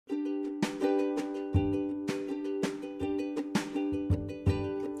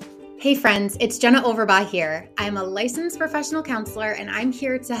Hey friends, it's Jenna Overbaugh here. I'm a licensed professional counselor and I'm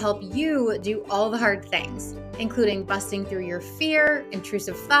here to help you do all the hard things, including busting through your fear,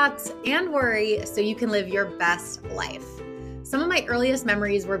 intrusive thoughts, and worry so you can live your best life. Some of my earliest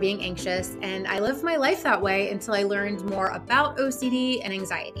memories were being anxious, and I lived my life that way until I learned more about OCD and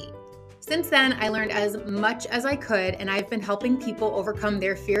anxiety. Since then, I learned as much as I could, and I've been helping people overcome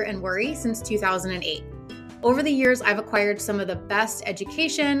their fear and worry since 2008. Over the years, I've acquired some of the best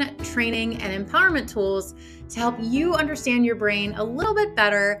education, training, and empowerment tools to help you understand your brain a little bit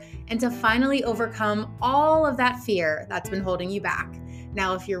better and to finally overcome all of that fear that's been holding you back.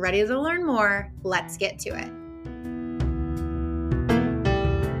 Now, if you're ready to learn more, let's get to it.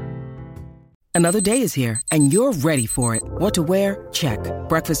 Another day is here, and you're ready for it. What to wear? Check.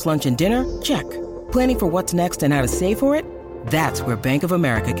 Breakfast, lunch, and dinner? Check. Planning for what's next and how to save for it? That's where Bank of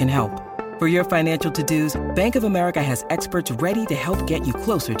America can help. For your financial to-dos, Bank of America has experts ready to help get you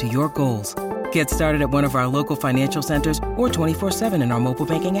closer to your goals. Get started at one of our local financial centers or 24/7 in our mobile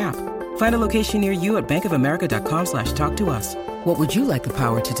banking app. Find a location near you at bankofamerica.com/talktous. What would you like the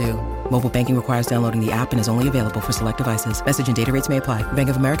power to do? Mobile banking requires downloading the app and is only available for select devices. Message and data rates may apply. Bank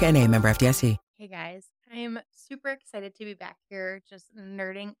of America N.A., member FDIC. Hey guys, I'm super excited to be back here just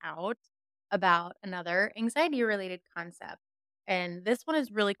nerding out about another anxiety related concept. And this one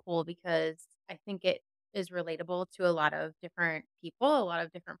is really cool because I think it is relatable to a lot of different people, a lot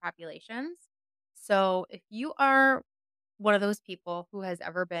of different populations. So if you are one of those people who has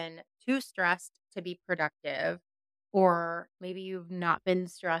ever been too stressed to be productive, or maybe you've not been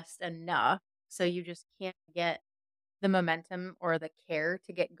stressed enough, so you just can't get the momentum or the care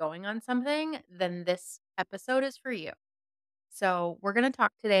to get going on something, then this episode is for you. So, we're going to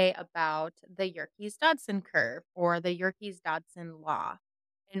talk today about the Yerkes-Dodson curve or the Yerkes-Dodson law.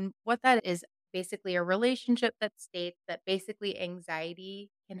 And what that is basically a relationship that states that basically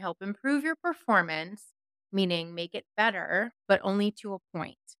anxiety can help improve your performance, meaning make it better, but only to a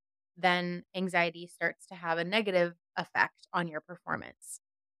point. Then anxiety starts to have a negative effect on your performance.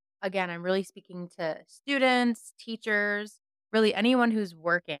 Again, I'm really speaking to students, teachers, really anyone who's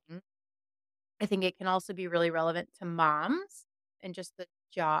working. I think it can also be really relevant to moms and just the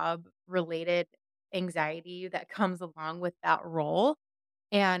job related anxiety that comes along with that role.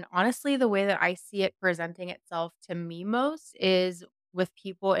 And honestly, the way that I see it presenting itself to me most is with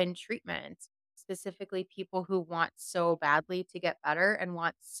people in treatment, specifically people who want so badly to get better and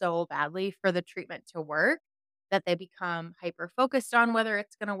want so badly for the treatment to work that they become hyper focused on whether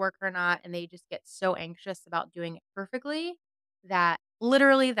it's going to work or not. And they just get so anxious about doing it perfectly that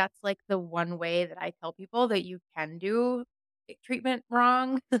literally that's like the one way that I tell people that you can do treatment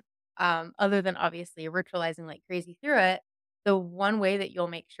wrong. Other than obviously ritualizing like crazy through it, the one way that you'll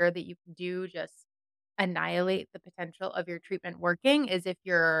make sure that you do just annihilate the potential of your treatment working is if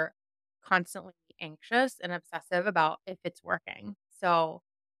you're constantly anxious and obsessive about if it's working. So,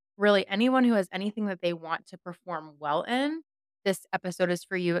 really, anyone who has anything that they want to perform well in, this episode is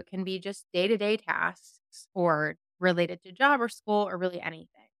for you. It can be just day to day tasks or related to job or school or really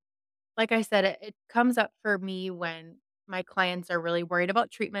anything. Like I said, it comes up for me when my clients are really worried about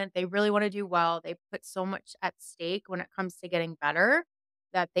treatment. They really want to do well. They put so much at stake when it comes to getting better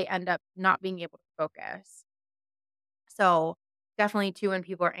that they end up not being able to focus. So, definitely too when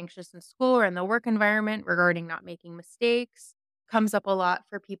people are anxious in school or in the work environment regarding not making mistakes, comes up a lot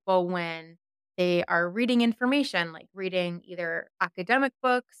for people when they are reading information, like reading either academic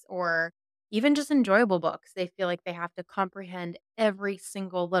books or even just enjoyable books. They feel like they have to comprehend every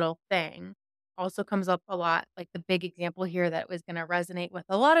single little thing. Also comes up a lot, like the big example here that was going to resonate with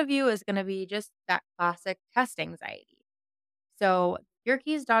a lot of you is going to be just that classic test anxiety. So,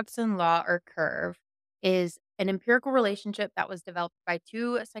 Yerkes-Dodson law or curve is an empirical relationship that was developed by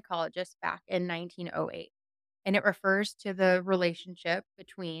two psychologists back in 1908. And it refers to the relationship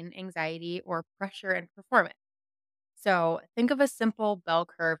between anxiety or pressure and performance. So, think of a simple bell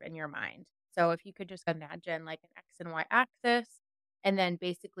curve in your mind. So, if you could just imagine like an X and Y axis, and then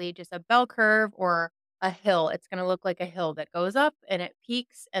basically just a bell curve or a hill, it's going to look like a hill that goes up and it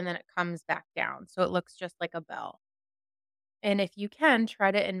peaks and then it comes back down. So, it looks just like a bell. And if you can,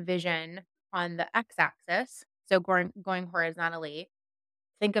 try to envision on the x-axis, so going horizontally,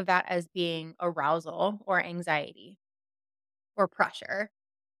 think of that as being arousal or anxiety or pressure.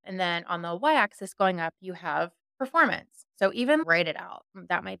 And then on the y-axis going up, you have performance. So even write it out.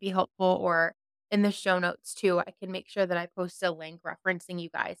 That might be helpful. Or in the show notes too, I can make sure that I post a link referencing you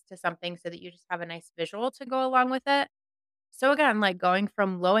guys to something so that you just have a nice visual to go along with it. So again, like going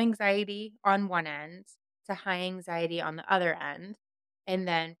from low anxiety on one end to high anxiety on the other end. And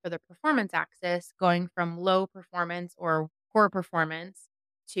then for the performance axis, going from low performance or poor performance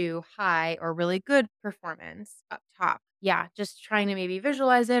to high or really good performance up top. Yeah, just trying to maybe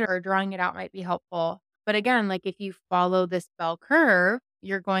visualize it or drawing it out might be helpful. But again, like if you follow this bell curve,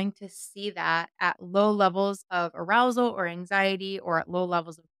 you're going to see that at low levels of arousal or anxiety or at low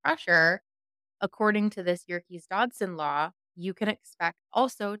levels of pressure, according to this Yerkes-Dodson law, you can expect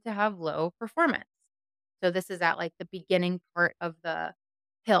also to have low performance. So this is at like the beginning part of the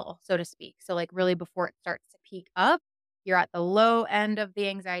hill, so to speak. So like really before it starts to peak up, you're at the low end of the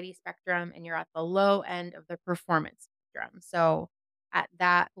anxiety spectrum and you're at the low end of the performance spectrum. So at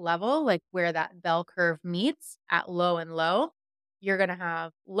that level, like where that bell curve meets at low and low, you're going to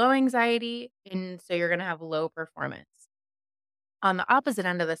have low anxiety and so you're going to have low performance. On the opposite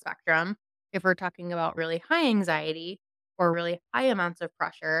end of the spectrum, if we're talking about really high anxiety or really high amounts of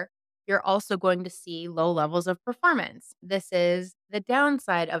pressure, you're also going to see low levels of performance. This is the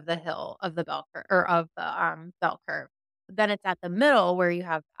downside of the hill of the bell curve or of the bell curve. Then it's at the middle where you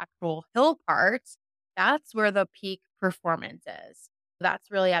have actual hill parts. That's where the peak performance is.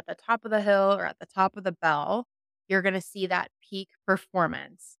 That's really at the top of the hill or at the top of the bell. You're going to see that peak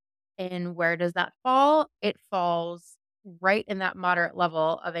performance. And where does that fall? It falls right in that moderate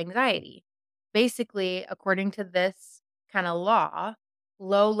level of anxiety. Basically, according to this kind of law,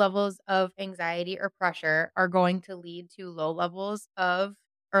 low levels of anxiety or pressure are going to lead to low levels of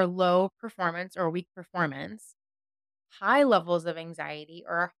or low performance or weak performance. High levels of anxiety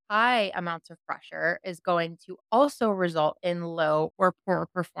or high amounts of pressure is going to also result in low or poor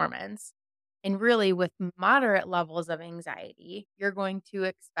performance. And really, with moderate levels of anxiety, you're going to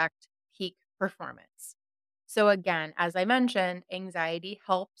expect peak performance. So, again, as I mentioned, anxiety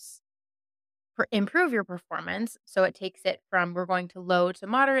helps improve your performance. So, it takes it from we're going to low to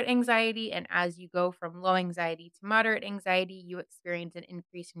moderate anxiety. And as you go from low anxiety to moderate anxiety, you experience an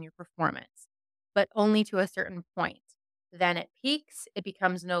increase in your performance, but only to a certain point. Then it peaks, it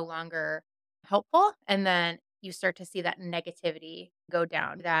becomes no longer helpful. And then you start to see that negativity go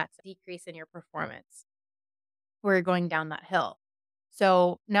down, that decrease in your performance where you're going down that hill.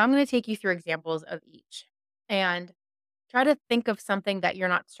 So now I'm going to take you through examples of each and try to think of something that you're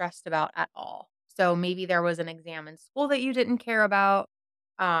not stressed about at all. So maybe there was an exam in school that you didn't care about.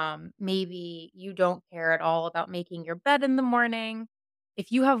 Maybe you don't care at all about making your bed in the morning.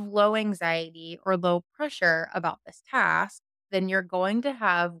 If you have low anxiety or low pressure about this task, then you're going to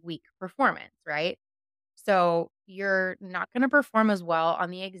have weak performance, right? So you're not going to perform as well on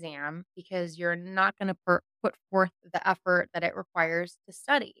the exam because you're not going to put forth the effort that it requires to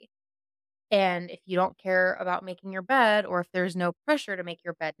study. And if you don't care about making your bed, or if there's no pressure to make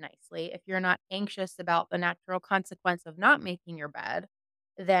your bed nicely, if you're not anxious about the natural consequence of not making your bed,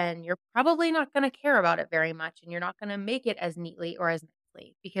 then you're probably not going to care about it very much and you're not going to make it as neatly or as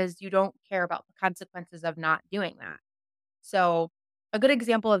nicely because you don't care about the consequences of not doing that. So, a good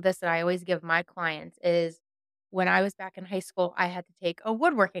example of this that I always give my clients is when I was back in high school, I had to take a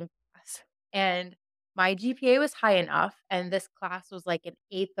woodworking class and my GPA was high enough. And this class was like an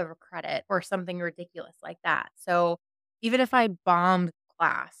eighth of a credit or something ridiculous like that. So, even if I bombed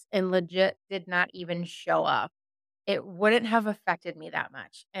class and legit did not even show up, it wouldn't have affected me that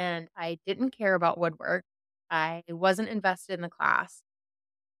much. And I didn't care about woodwork. I wasn't invested in the class.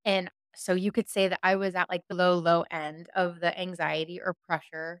 And so you could say that I was at like the low end of the anxiety or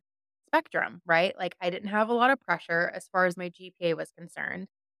pressure spectrum, right? Like I didn't have a lot of pressure as far as my GPA was concerned.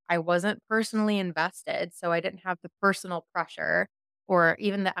 I wasn't personally invested, so I didn't have the personal pressure or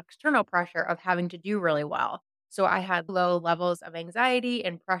even the external pressure of having to do really well. So I had low levels of anxiety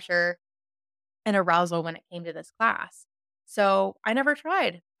and pressure and arousal when it came to this class. So I never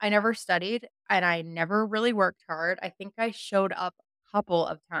tried. I never studied and I never really worked hard. I think I showed up a couple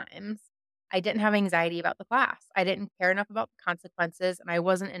of times. I didn't have anxiety about the class. I didn't care enough about the consequences and I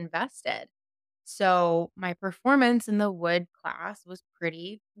wasn't invested. So my performance in the wood class was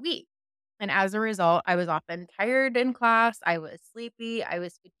pretty weak. And as a result, I was often tired in class. I was sleepy. I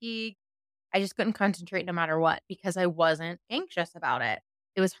was fatigued. I just couldn't concentrate no matter what because I wasn't anxious about it.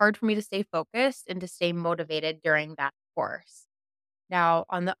 It was hard for me to stay focused and to stay motivated during that course. Now,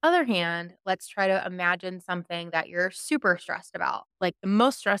 on the other hand, let's try to imagine something that you're super stressed about, like the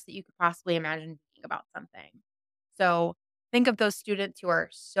most stress that you could possibly imagine being about something. So, think of those students who are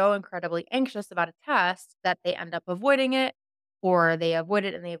so incredibly anxious about a test that they end up avoiding it, or they avoid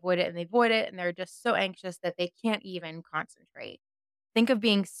it and they avoid it and they avoid it, and they're just so anxious that they can't even concentrate. Think of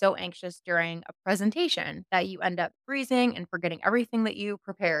being so anxious during a presentation that you end up freezing and forgetting everything that you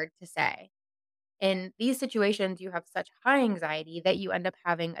prepared to say. In these situations, you have such high anxiety that you end up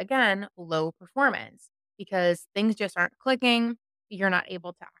having, again, low performance because things just aren't clicking. You're not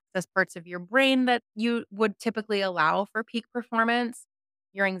able to access parts of your brain that you would typically allow for peak performance.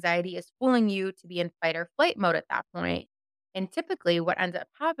 Your anxiety is fooling you to be in fight or flight mode at that point. And typically, what ends up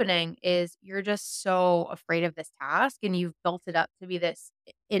happening is you're just so afraid of this task and you've built it up to be this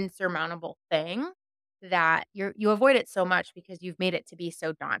insurmountable thing that you avoid it so much because you've made it to be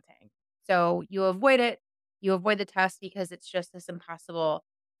so daunting. So you avoid it, you avoid the test because it's just this impossible,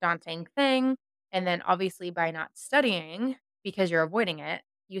 daunting thing. And then obviously by not studying because you're avoiding it,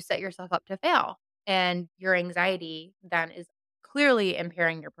 you set yourself up to fail. And your anxiety then is clearly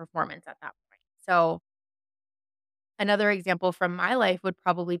impairing your performance at that point. So another example from my life would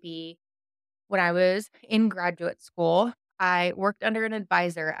probably be when I was in graduate school. I worked under an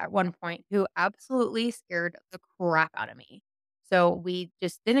advisor at one point who absolutely scared the crap out of me. So we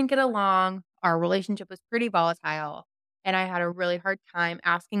just didn't get along. Our relationship was pretty volatile. And I had a really hard time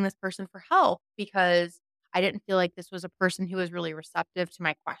asking this person for help because I didn't feel like this was a person who was really receptive to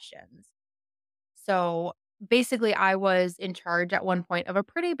my questions. So basically, I was in charge at one point of a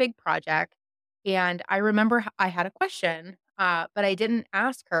pretty big project. And I remember I had a question, but I didn't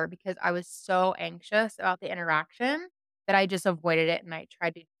ask her because I was so anxious about the interaction that I just avoided it and I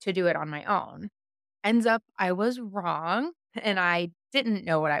tried to do it on my own. Ends up, I was wrong and I didn't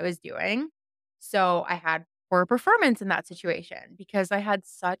know what I was doing. So I had poor performance in that situation because I had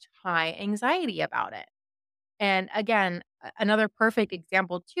such high anxiety about it. And again, another perfect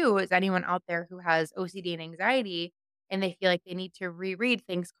example too is anyone out there who has OCD and anxiety and they feel like they need to reread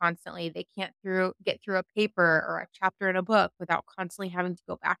things constantly. They can't get through a paper or a chapter in a book without constantly having to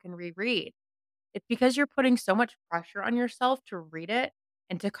go back and reread. It's because you're putting so much pressure on yourself to read it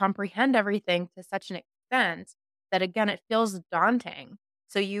and to comprehend everything to such an extent that again it feels daunting.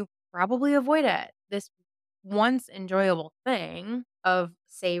 So you probably avoid it. This once enjoyable thing of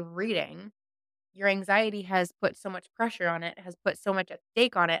say reading, your anxiety has put so much pressure on it, has put so much at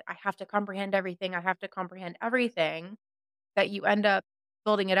stake on it. I have to comprehend everything. I have to comprehend everything that you end up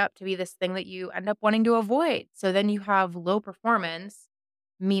building it up to be this thing that you end up wanting to avoid. So then you have low performance,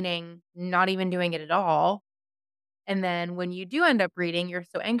 meaning not even doing it at all. And then when you do end up reading, you're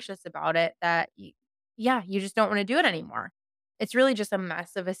so anxious about it that yeah, you just don't want to do it anymore. It's really just a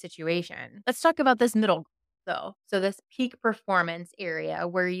mess of a situation. Let's talk about this middle though. So this peak performance area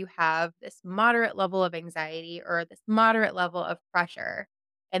where you have this moderate level of anxiety or this moderate level of pressure.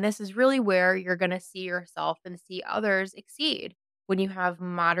 And this is really where you're going to see yourself and see others exceed when you have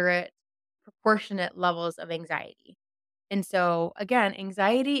moderate proportionate levels of anxiety. And so, again,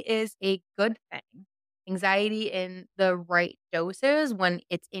 anxiety is a good thing. Anxiety in the right doses when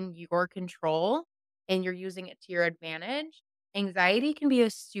it's in your control and you're using it to your advantage. Anxiety can be a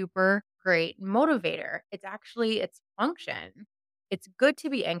super great motivator. It's actually its function. It's good to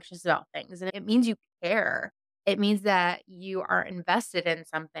be anxious about things and it means you care. It means that you are invested in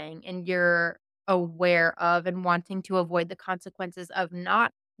something and you're aware of and wanting to avoid the consequences of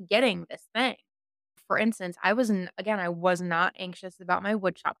not getting this thing. For instance, I was not anxious about my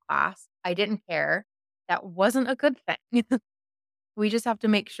woodshop class. I didn't care. That wasn't a good thing. We just have to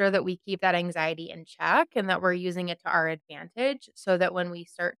make sure that we keep that anxiety in check and that we're using it to our advantage so that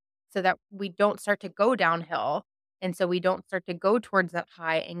so that we don't start to go downhill. And so we don't start to go towards that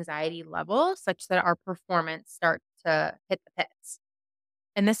high anxiety level such that our performance starts to hit the pits.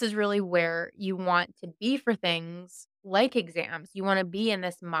 And this is really where you want to be for things like exams. You want to be in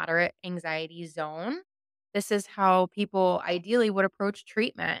this moderate anxiety zone. This is how people ideally would approach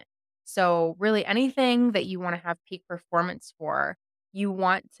treatment. So, really, anything that you want to have peak performance for, you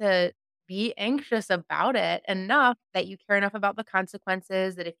want to be anxious about it enough that you care enough about the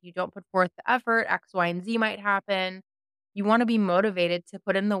consequences that if you don't put forth the effort, X, Y, and Z might happen. You want to be motivated to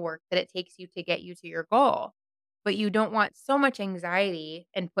put in the work that it takes you to get you to your goal, but you don't want so much anxiety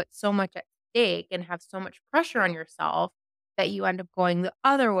and put so much at stake and have so much pressure on yourself that you end up going the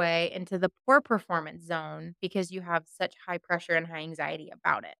other way into the poor performance zone because you have such high pressure and high anxiety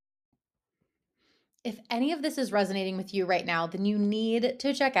about it. If any of this is resonating with you right now, then you need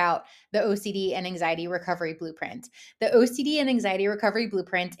to check out the OCD and Anxiety Recovery Blueprint. The OCD and Anxiety Recovery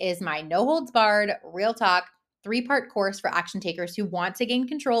Blueprint is my no holds barred, real talk, 3-part course for action takers who want to gain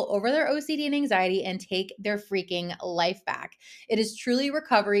control over their OCD and anxiety and take their freaking life back. It is truly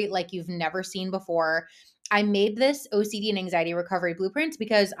recovery like you've never seen before. I made this OCD and Anxiety Recovery Blueprint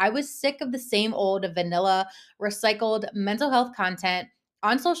because I was sick of the same old vanilla, recycled mental health content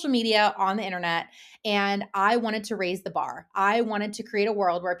on social media, on the internet, and I wanted to raise the bar. I wanted to create a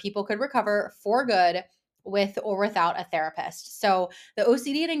world where people could recover for good with or without a therapist. So, the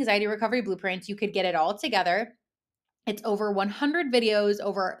OCD and Anxiety Recovery Blueprint, you could get it all together It's over 100 videos,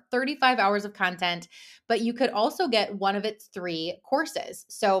 over 35 hours of content, but you could also get one of its 3 courses.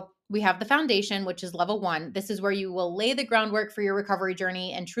 So we have the foundation, which is level 1. This is where you will lay the groundwork for your recovery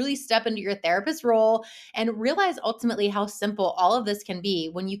journey and truly step into your therapist role and realize ultimately how simple all of this can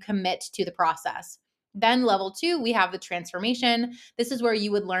be when you commit to the process. Then, level 2, we have the transformation. This is where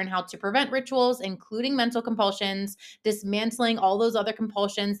you would learn how to prevent rituals, including mental compulsions, dismantling all those other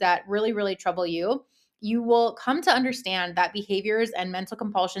compulsions that really, really trouble you. You will come to understand that behaviors and mental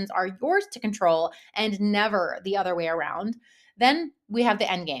compulsions are yours to control and never the other way around. Then we have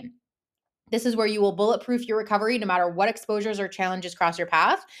the end game. This is where you will bulletproof your recovery no matter what exposures or challenges cross your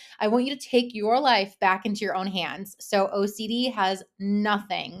path. I want you to take your life back into your own hands. So OCD has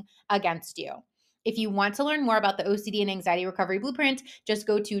nothing against you. If you want to learn more about the OCD and anxiety recovery blueprint, just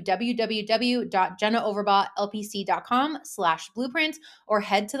go to www.jennaoverbaughLPC.com/blueprint or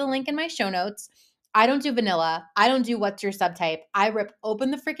head to the link in my show notes. I don't do vanilla. I don't do what's your subtype. I rip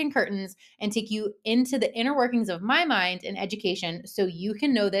open the freaking curtains and take you into the inner workings of my mind and education so you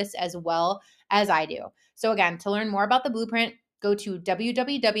can know this as well as I do. So again, to learn more about the blueprint, go to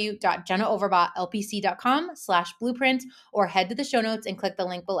www.jennaoverbaughLPC.com/blueprint or head to the show notes and click the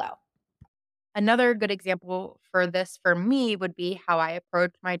link below. Another good example for this for me would be how I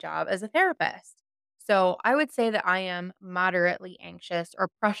approach my job as a therapist. So I would say that I am moderately anxious or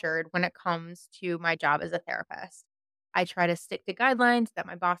pressured when it comes to my job as a therapist. I try to stick to guidelines that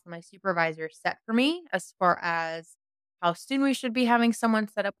my boss and my supervisor set for me as far as how soon we should be having someone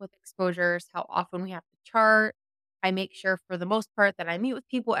set up with exposures, how often we have to chart. I make sure for the most part that I meet with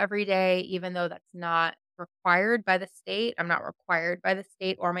people every day, even though that's not required by the state. I'm not required by the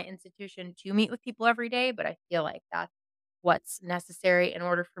state or my institution to meet with people every day, but I feel like that's what's necessary in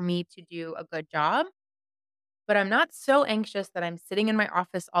order for me to do a good job. But I'm not so anxious that I'm sitting in my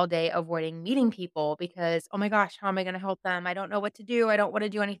office all day avoiding meeting people because, oh my gosh, how am I going to help them? I don't know what to do. I don't want to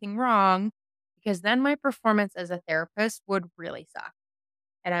do anything wrong because then my performance as a therapist would really suck.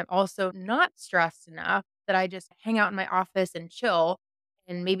 And I'm also not stressed enough that I just hang out in my office and chill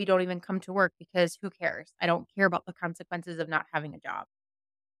and maybe don't even come to work because who cares? I don't care about the consequences of not having a job.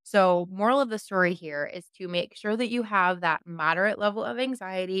 So, moral of the story here is to make sure that you have that moderate level of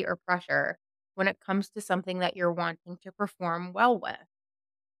anxiety or pressure when it comes to something that you're wanting to perform well with.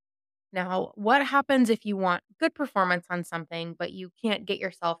 Now, what happens if you want good performance on something, but you can't get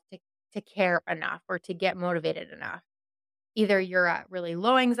yourself to care enough or to get motivated enough? Either you're at really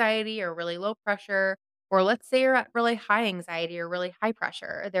low anxiety or really low pressure, or let's say you're at really high anxiety or really high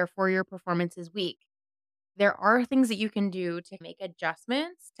pressure, therefore your performance is weak. There are things that you can do to make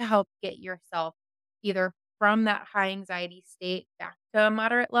adjustments to help get yourself either from that high anxiety state back to a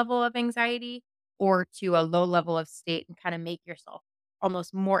moderate level of anxiety or to a low level of state and kind of make yourself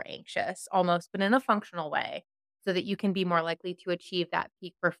almost more anxious, almost, but in a functional way so that you can be more likely to achieve that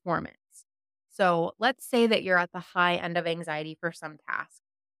peak performance. So let's say that you're at the high end of anxiety for some task.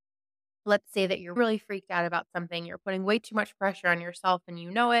 Let's say that you're really freaked out about something, you're putting way too much pressure on yourself and you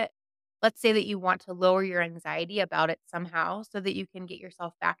know it. Let's say that you want to lower your anxiety about it somehow so that you can get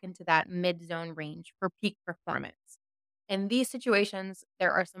yourself back into that mid zone range for peak performance. In these situations,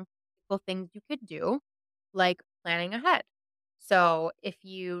 there are some practical things you could do, like planning ahead. So if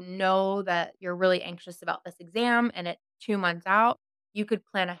you know that you're really anxious about this exam and it's 2 months out, you could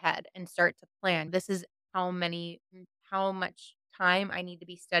plan ahead and start to plan. This is how much time I need to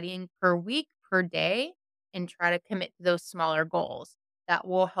be studying per week, per day, and try to commit to those smaller goals. That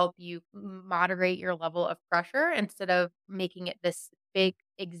will help you moderate your level of pressure instead of making it this big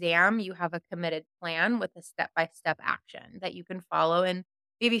exam. You have a committed plan with a step by step action that you can follow and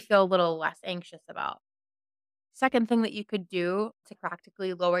maybe feel a little less anxious about. Second thing that you could do to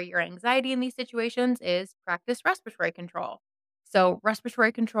practically lower your anxiety in these situations is practice respiratory control. So,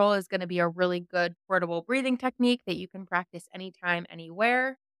 respiratory control is going to be a really good portable breathing technique that you can practice anytime,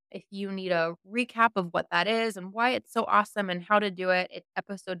 anywhere. If you need a recap of what that is and why it's so awesome and how to do it, it's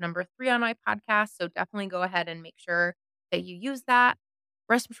episode number 3 on my podcast. So, definitely go ahead and make sure that you use that.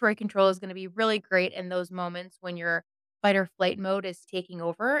 Respiratory control is going to be really great in those moments when you're fight or flight mode is taking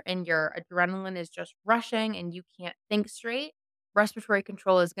over and your adrenaline is just rushing and you can't think straight, respiratory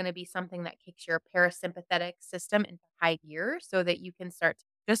control is going to be something that kicks your parasympathetic system into high gear so that you can start to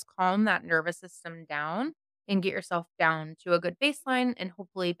just calm that nervous system down and get yourself down to a good baseline and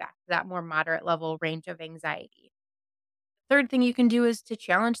hopefully back to that more moderate level range of anxiety. Third thing you can do is to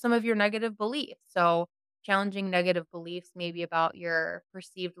challenge some of your negative beliefs. So, challenging negative beliefs maybe about your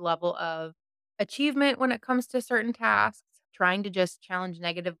perceived level of achievement when it comes to certain tasks, trying to just challenge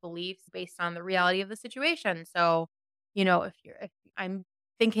negative beliefs based on the reality of the situation. So, if I'm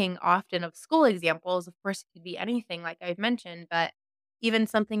thinking often of school examples, of course, it could be anything like I've mentioned, but even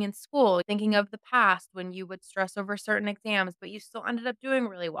something in school, thinking of the past when you would stress over certain exams, but you still ended up doing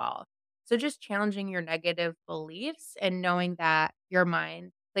really well. So just challenging your negative beliefs and knowing that your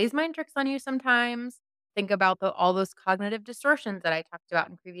mind plays mind tricks on you sometimes. Think about all those cognitive distortions that I talked about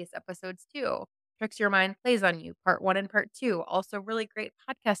in previous episodes too. Tricks Your Mind Plays on You, part 1 and part 2. Also really great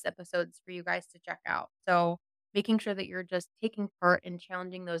podcast episodes for you guys to check out. So making sure that you're just taking part in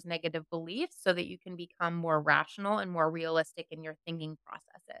challenging those negative beliefs so that you can become more rational and more realistic in your thinking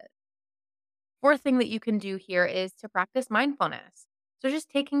processes. Fourth thing that you can do here is to practice mindfulness. So just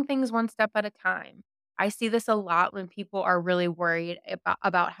taking things one step at a time. I see this a lot when people are really worried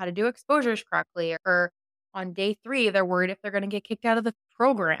about how to do exposures correctly, or on day 3, they're worried if they're going to get kicked out of the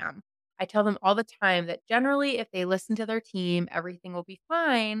program. I tell them all the time that generally, if they listen to their team, everything will be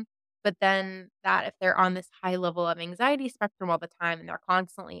fine. But then that if they're on this high level of anxiety spectrum all the time and they're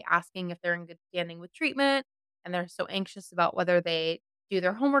constantly asking if they're in good standing with treatment and they're so anxious about whether they do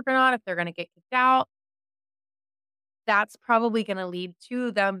their homework or not, if they're gonna get kicked out, that's probably gonna lead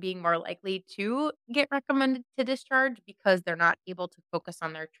to them being more likely to get recommended to discharge because they're not able to focus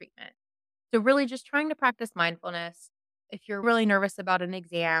on their treatment. So really just trying to practice mindfulness. If you're really nervous about an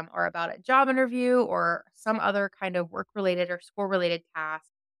exam or about a job interview or some other kind of work related or school related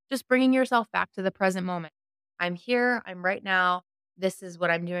task, just bringing yourself back to the present moment. I'm here, I'm right now. This is what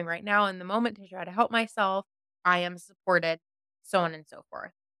I'm doing right now in the moment to try to help myself. I am supported, so on and so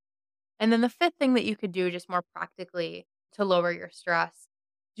forth. And then the fifth thing that you could do just more practically to lower your stress,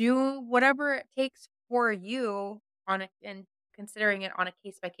 do whatever it takes for you and considering it on a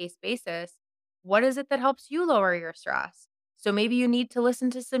case by case basis. What is it that helps you lower your stress? So maybe you need to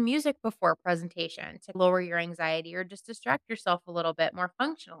listen to some music before presentation to lower your anxiety or just distract yourself a little bit more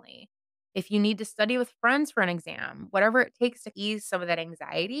functionally. If you need to study with friends for an exam, whatever it takes to ease some of that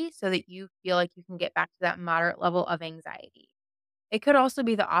anxiety so that you feel like you can get back to that moderate level of anxiety. It could also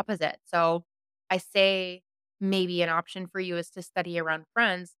be the opposite. So I say maybe an option for you is to study around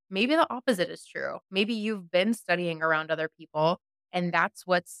friends. Maybe the opposite is true. Maybe you've been studying around other people and that's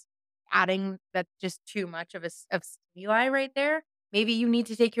what's adding that just too much of stimuli right there. Maybe you need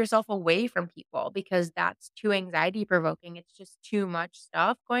to take yourself away from people because that's too anxiety provoking. It's just too much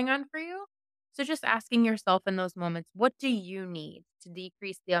stuff going on for you. So just asking yourself in those moments, what do you need to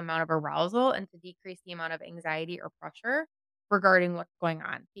decrease the amount of arousal and to decrease the amount of anxiety or pressure regarding what's going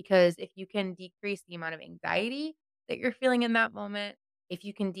on. Because if you can decrease the amount of anxiety that you're feeling in that moment, if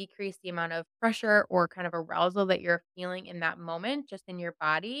you can decrease the amount of pressure or kind of arousal that you're feeling in that moment, just in your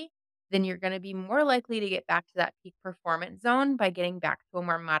body, then you're going to be more likely to get back to that peak performance zone by getting back to a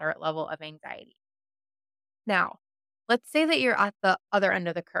more moderate level of anxiety. Now, let's say that you're at the other end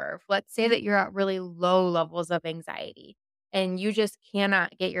of the curve. Let's say that you're at really low levels of anxiety and you just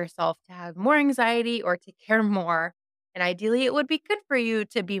cannot get yourself to have more anxiety or to care more. And ideally, it would be good for you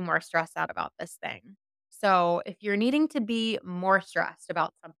to be more stressed out about this thing. So, if you're needing to be more stressed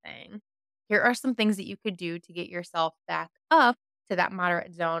about something, here are some things that you could do to get yourself back up to that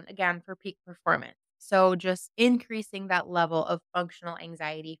moderate zone again for peak performance. So, just increasing that level of functional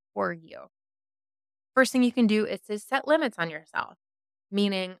anxiety for you. First thing you can do is to set limits on yourself,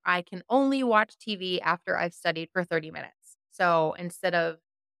 meaning I can only watch TV after I've studied for 30 minutes. So instead of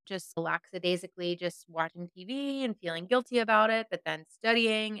just lackadaisically just watching TV and feeling guilty about it, but then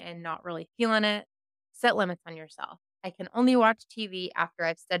studying and not really feeling it, set limits on yourself. I can only watch TV after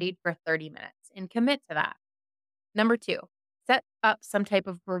I've studied for 30 minutes and commit to that. Number 2, set up some type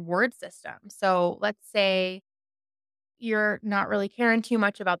of reward system. So let's say you're not really caring too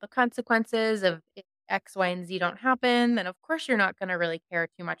much about the consequences of if X, Y, and Z don't happen, then of course you're not going to really care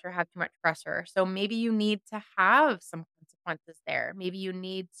too much or have too much pressure. So maybe you need to have some consequences there. Maybe you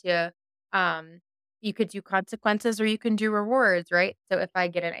need to, um, you could do consequences or you can do rewards, right? So if I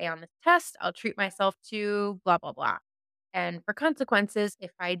get an A on this test, I'll treat myself to blah, blah, blah. And for consequences,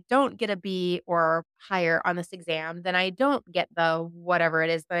 if I don't get a B or higher on this exam, then I don't get the whatever it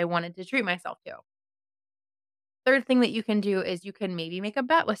is that I wanted to treat myself to. Third thing that you can do is you can maybe make a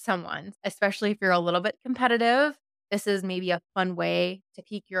bet with someone, especially if you're a little bit competitive. This is maybe a fun way to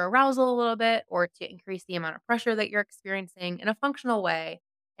pique your arousal a little bit or to increase the amount of pressure that you're experiencing in a functional way,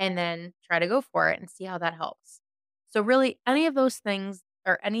 and then try to go for it and see how that helps. So, really, any of those things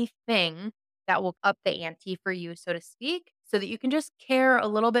or anything that will up the ante for you, so to speak, so that you can just care a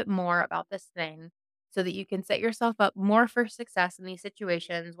little bit more about this thing so that you can set yourself up more for success in these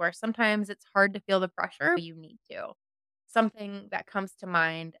situations where sometimes it's hard to feel the pressure, but you need to. Something that comes to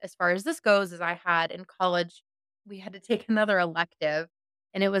mind as far as this goes is I had in college, we had to take another elective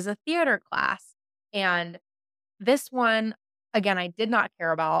and it was a theater class. And this one, again, I did not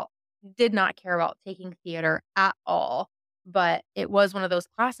care about taking theater at all. But it was one of those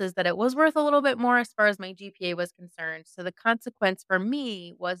classes that it was worth a little bit more as far as my GPA was concerned. So the consequence for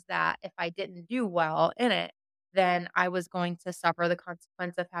me was that if I didn't do well in it, then I was going to suffer the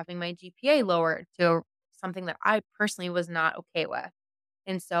consequence of having my GPA lowered to something that I personally was not okay with.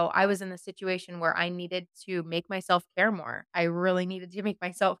 And so I was in the situation where I needed to make myself care more. I really needed to make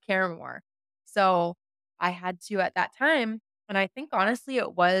myself care more. So I had to at that time, and I think honestly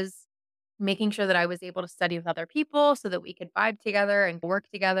it was making sure that I was able to study with other people so that we could vibe together and work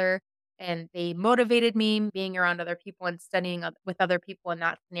together. And they motivated me. Being around other people and studying with other people in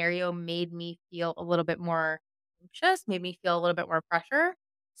that scenario made me feel a little bit more anxious, made me feel a little bit more pressure.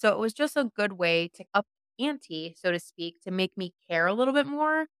 So it was just a good way to up ante, so to speak, to make me care a little bit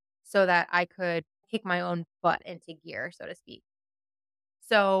more so that I could kick my own butt into gear, so to speak.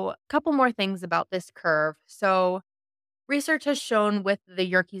 So, a couple more things about this curve. So, research has shown with the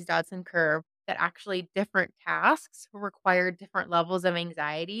Yerkes-Dodson curve that actually different tasks require different levels of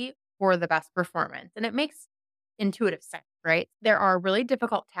anxiety for the best performance. And it makes intuitive sense, right? There are really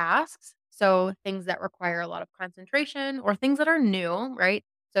difficult tasks. So things that require a lot of concentration or things that are new, right?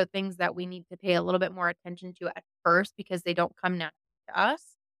 So things that we need to pay a little bit more attention to at first because they don't come naturally to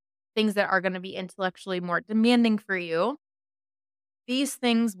us. Things that are going to be intellectually more demanding for you. These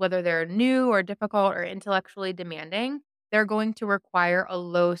things, whether they're new or difficult or intellectually demanding, they're going to require a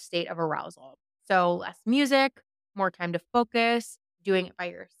low state of arousal. So, less music, more time to focus, doing it by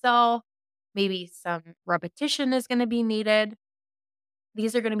yourself, maybe some repetition is going to be needed.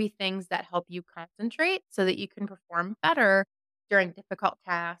 These are going to be things that help you concentrate so that you can perform better during difficult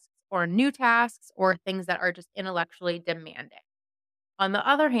tasks or new tasks or things that are just intellectually demanding. On the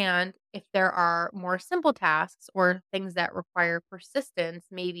other hand, if there are more simple tasks or things that require persistence,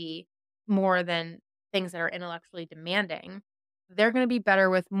 maybe more than things that are intellectually demanding, they're going to be better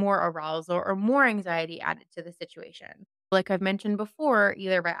with more arousal or more anxiety added to the situation. Like I've mentioned before,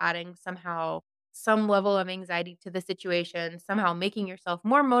 either by adding somehow some level of anxiety to the situation, somehow making yourself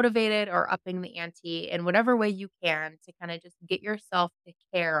more motivated or upping the ante in whatever way you can to kind of just get yourself to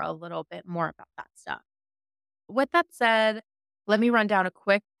care a little bit more about that stuff. With that said, let me run down a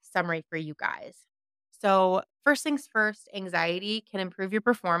quick summary for you guys. So, first things first, anxiety can improve your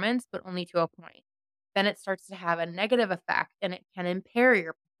performance, but only to a point. Then it starts to have a negative effect and it can impair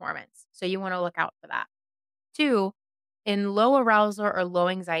your performance. So, you want to look out for that. Two, in low arousal or low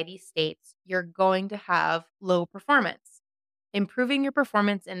anxiety states, you're going to have low performance. Improving your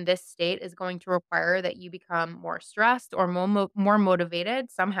performance in this state is going to require that you become more stressed or more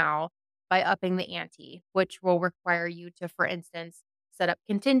motivated somehow by upping the ante, which will require you to, for instance, set up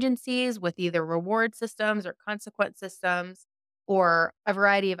contingencies with either reward systems or consequence systems or a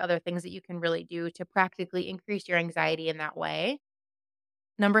variety of other things that you can really do to practically increase your anxiety in that way.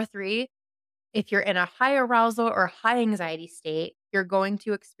 Number three, if you're in a high arousal or high anxiety state, you're going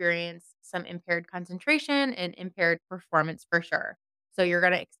to experience some impaired concentration and impaired performance for sure. So you're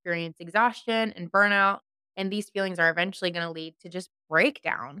going to experience exhaustion and burnout. And these feelings are eventually going to lead to just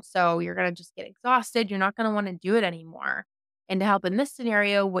breakdown. So you're going to just get exhausted. You're not going to want to do it anymore. And to help in this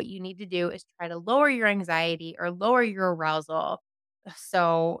scenario, what you need to do is try to lower your anxiety or lower your arousal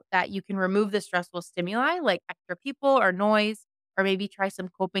so that you can remove the stressful stimuli like extra people or noise, or maybe try some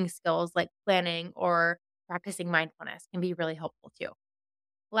coping skills like planning or practicing mindfulness can be really helpful too.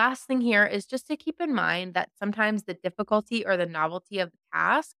 Last thing here is just to keep in mind that sometimes the difficulty or the novelty of the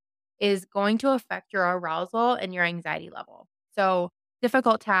task is going to affect your arousal and your anxiety level. So,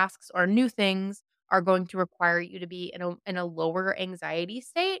 difficult tasks or new things are going to require you to be in a lower anxiety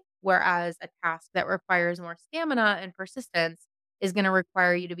state, whereas a task that requires more stamina and persistence is going to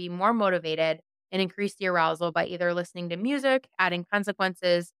require you to be more motivated and increase the arousal by either listening to music, adding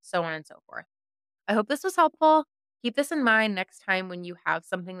consequences, so on and so forth. I hope this was helpful. Keep this in mind next time when you have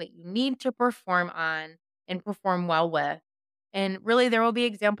something that you need to perform on and perform well with. And really, there will be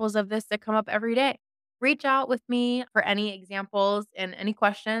examples of this that come up every day. Reach out with me for any examples and any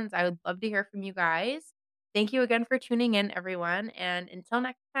questions. I would love to hear from you guys. Thank you again for tuning in, everyone. And until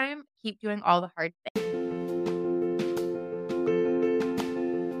next time, keep doing all the hard things.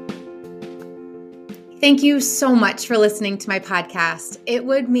 Thank you so much for listening to my podcast. It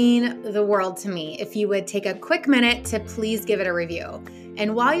would mean the world to me if you would take a quick minute to please give it a review.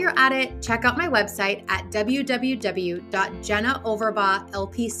 And while you're at it, check out my website at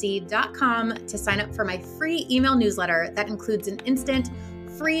www.jennaoverbachlpc.com to sign up for my free email newsletter that includes an instant,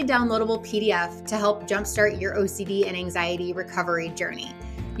 free downloadable PDF to help jumpstart your OCD and anxiety recovery journey.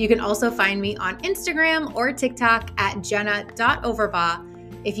 You can also find me on Instagram or TikTok at jenna.overbach.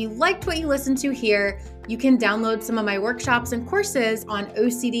 If you liked what you listened to here, you can download some of my workshops and courses on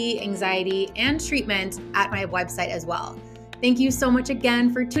OCD, anxiety, and treatment at my website as well. Thank you so much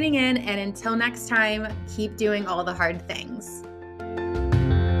again for tuning in, and until next time, keep doing all the hard things.